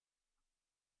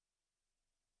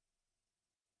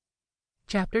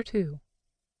Chapter 2.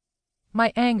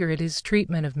 My anger at his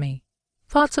treatment of me.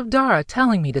 Thoughts of Dara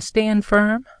telling me to stand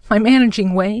firm. My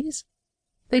managing ways.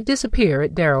 They disappear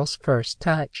at Daryl's first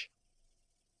touch.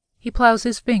 He plows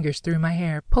his fingers through my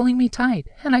hair, pulling me tight,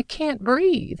 and I can't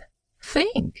breathe.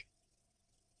 Think.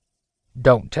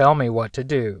 "Don't tell me what to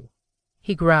do,"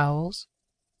 he growls.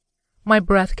 My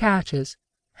breath catches,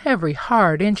 every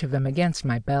hard inch of him against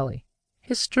my belly.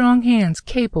 His strong hands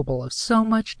capable of so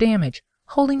much damage,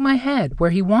 holding my head where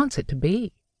he wants it to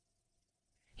be.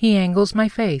 He angles my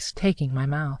face, taking my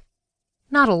mouth.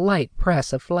 Not a light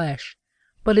press of flesh,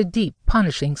 but a deep,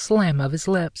 punishing slam of his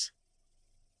lips.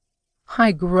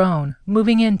 I groan,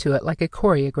 moving into it like a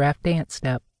choreographed dance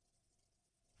step.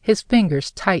 His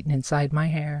fingers tighten inside my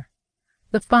hair,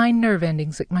 the fine nerve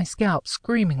endings at my scalp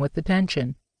screaming with the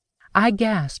tension. I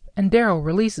gasp, and Daryl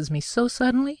releases me so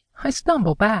suddenly I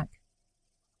stumble back.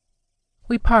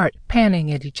 We part, panting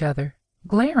at each other,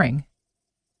 glaring.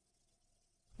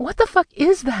 "What the fuck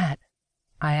is that?"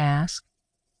 I ask.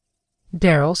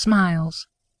 Daryl smiles.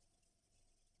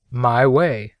 "My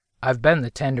way. I've been the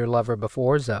tender lover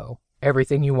before, Zoe.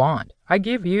 Everything you want, I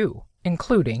give you,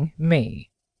 including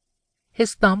me."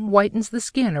 His thumb whitens the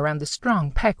skin around the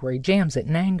strong peck where he jams it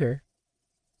in anger.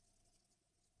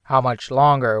 "How much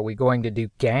longer are we going to do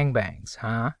gangbangs,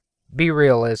 huh? Be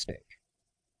realistic."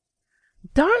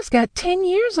 "Dara's got 10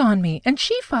 years on me, and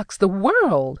she fucks the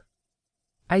world."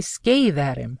 I scathe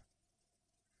at him.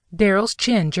 Daryl's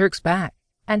chin jerks back,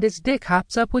 and his dick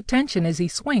hops up with tension as he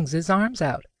swings his arms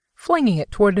out, flinging it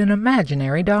toward an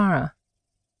imaginary Dara.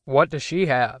 "What does she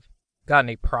have? Got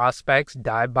any prospects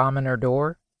dive-bombing her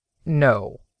door?"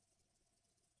 "No."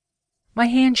 My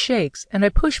hand shakes, and I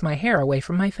push my hair away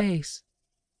from my face.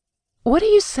 "What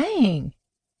are you saying?"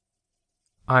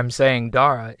 "I'm saying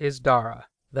Dara is Dara.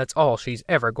 That's all she's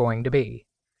ever going to be.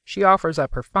 She offers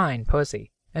up her fine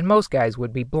pussy, and most guys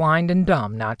would be blind and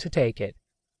dumb not to take it.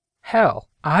 Hell,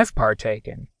 I've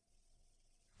partaken."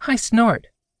 I snort.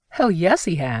 Hell yes,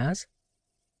 he has.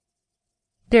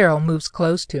 Daryl moves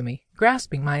close to me,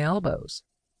 grasping my elbows.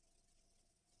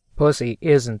 "Pussy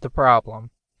isn't the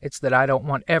problem. It's that I don't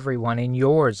want everyone in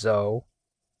yours, Zoe."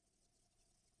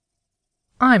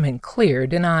 I'm in clear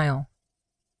denial.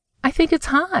 "I think it's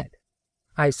hot,"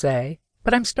 I say,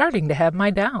 but I'm starting to have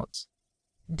my doubts.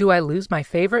 Do I lose my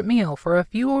favorite meal for a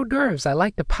few hors d'oeuvres I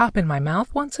like to pop in my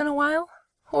mouth once in a while?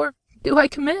 Or do I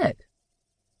commit?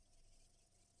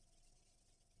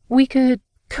 "We could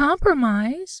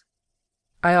compromise,"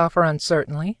 I offer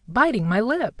uncertainly, biting my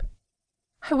lip.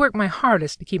 I work my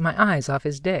hardest to keep my eyes off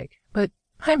his dick, but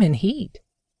I'm in heat.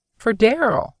 For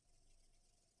Daryl.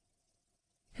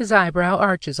 His eyebrow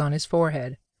arches on his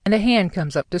forehead, and a hand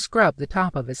comes up to scrub the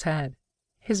top of his head,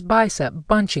 his bicep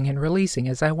bunching and releasing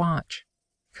as I watch.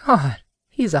 God,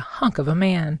 he's a hunk of a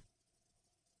man.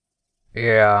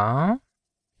 "Yeah?"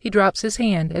 He drops his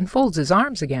hand and folds his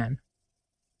arms again.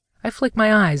 I flick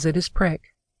my eyes at his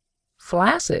prick.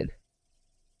 Flaccid.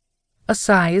 A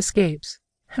sigh escapes,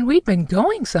 and we'd been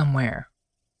going somewhere.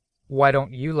 "Why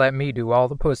don't you let me do all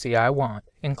the pussy I want,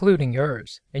 including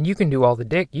yours, and you can do all the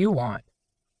dick you want?"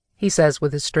 he says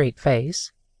with a straight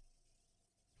face.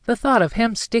 The thought of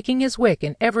him sticking his wick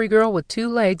in every girl with 2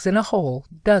 legs and a hole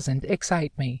doesn't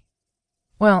excite me.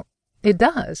 Well, it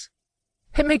does.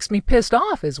 It makes me pissed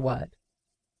off is what.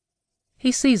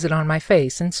 He sees it on my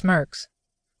face and smirks.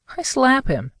 I slap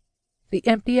him. The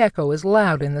empty echo is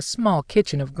loud in the small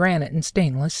kitchen of granite and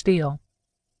stainless steel.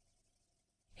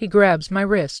 He grabs my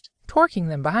wrist, torquing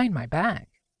them behind my back.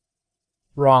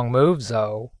 "Wrong move,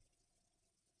 Zoe."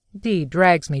 D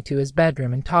drags me to his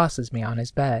bedroom and tosses me on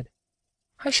his bed.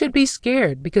 I should be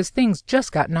scared because things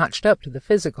just got notched up to the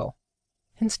physical.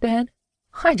 Instead,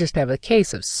 I just have a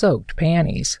case of soaked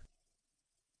panties.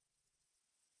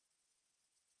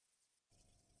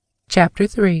 Chapter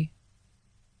 3.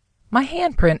 My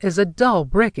handprint is a dull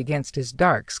brick against his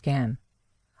dark skin.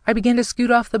 I begin to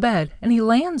scoot off the bed, and he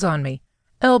lands on me,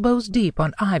 elbows deep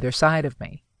on either side of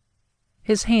me.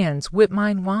 His hands whip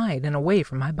mine wide and away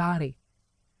from my body.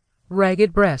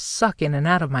 Ragged breasts suck in and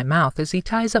out of my mouth as he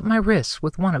ties up my wrists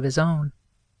with one of his own.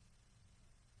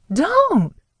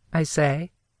 "Don't!" I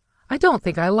say. I don't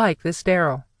think I like this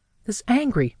Daryl, this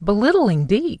angry, belittling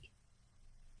D.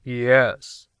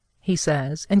 "Yes," he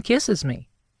says, and kisses me,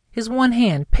 his one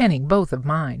hand pinning both of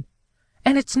mine.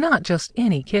 And it's not just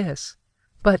any kiss,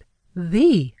 but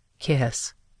the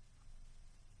kiss.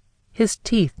 His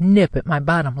teeth nip at my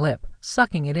bottom lip,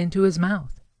 sucking it into his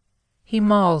mouth. He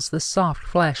mauls the soft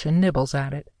flesh and nibbles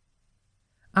at it.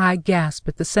 I gasp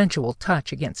at the sensual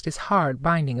touch against his hard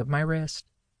binding of my wrist.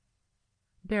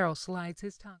 Daryl slides his tongue.